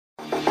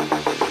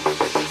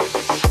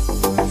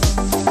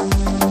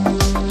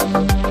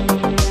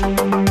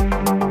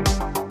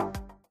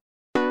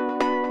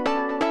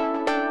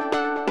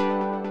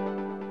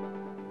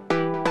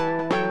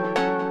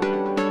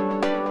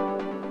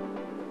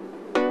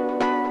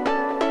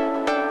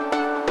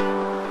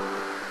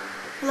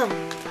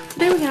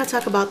going to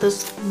talk about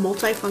this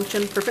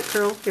multi-function Perfect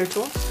Curl hair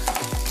tool.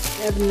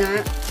 I have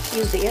not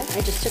used it yet.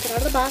 I just took it out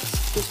of the box.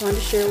 Just wanted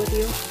to share with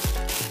you.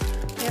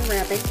 And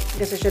wrapping. I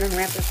guess I should have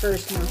wrapped it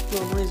first. I'm a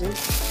little noisy.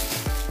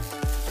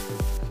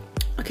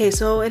 Okay,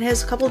 so it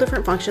has a couple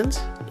different functions.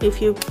 If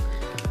you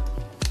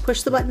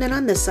push the button in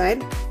on this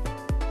side,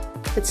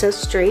 it says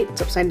straight.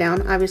 It's upside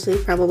down, obviously,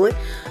 probably.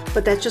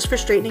 But that's just for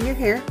straightening your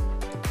hair.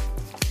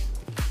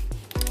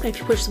 If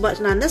you push the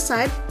button on this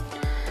side,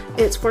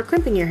 it's for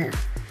crimping your hair.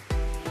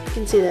 You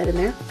can see that in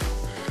there.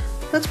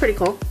 That's pretty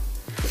cool.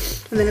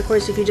 And then of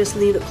course if you just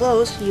leave it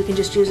closed, you can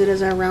just use it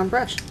as a round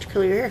brush to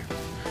curl your hair.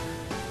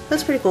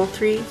 That's pretty cool.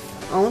 3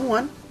 all in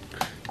one.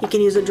 You can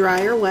use it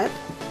dry or wet.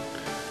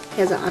 It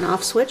has an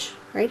on-off switch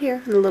right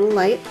here and a little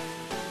light.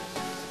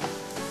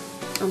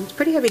 It's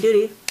pretty heavy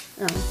duty.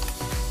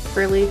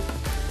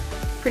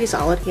 Pretty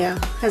solid,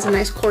 yeah. Has a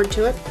nice cord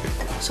to it.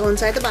 So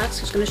inside the box,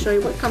 I'm just going to show you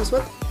what it comes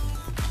with.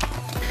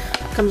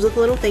 It comes with a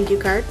little thank you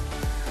card.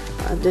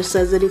 This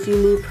says that if you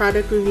leave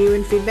product review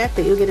and feedback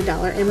that you'll get a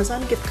 $1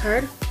 Amazon gift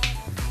card.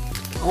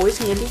 Always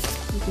handy.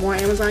 The more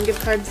Amazon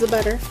gift cards the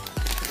better.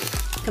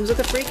 Comes with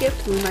a free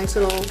gift, a nice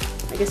little,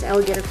 I guess,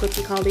 alligator clip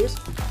we call these.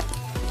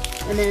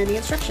 And then the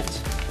instructions.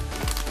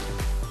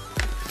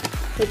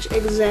 Which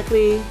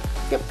exactly,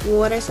 yep,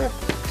 what I said.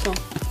 So,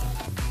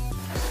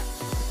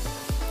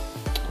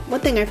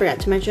 one thing I forgot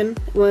to mention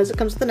was it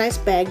comes with a nice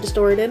bag to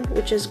store it in,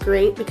 which is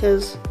great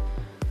because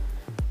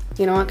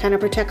you know, it kind of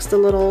protects the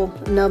little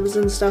nubs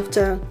and stuff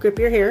to grip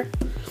your hair.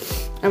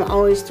 I'm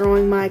always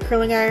throwing my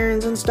curling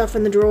irons and stuff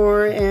in the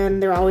drawer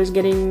and they're always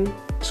getting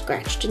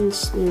scratched and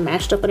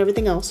mashed up and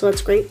everything else, so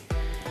it's great.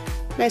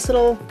 Nice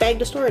little bag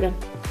to store it in.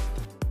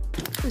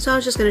 And so I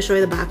was just going to show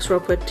you the box real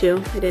quick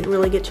too. I didn't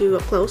really get too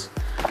up close.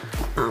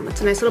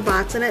 It's a nice little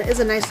box and it is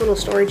a nice little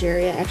storage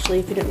area actually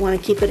if you didn't want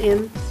to keep it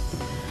in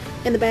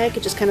the bag.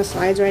 It just kind of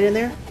slides right in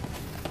there.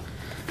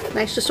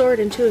 Nice to store it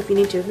in too if you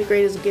need to. It'd be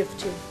great as a gift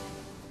too.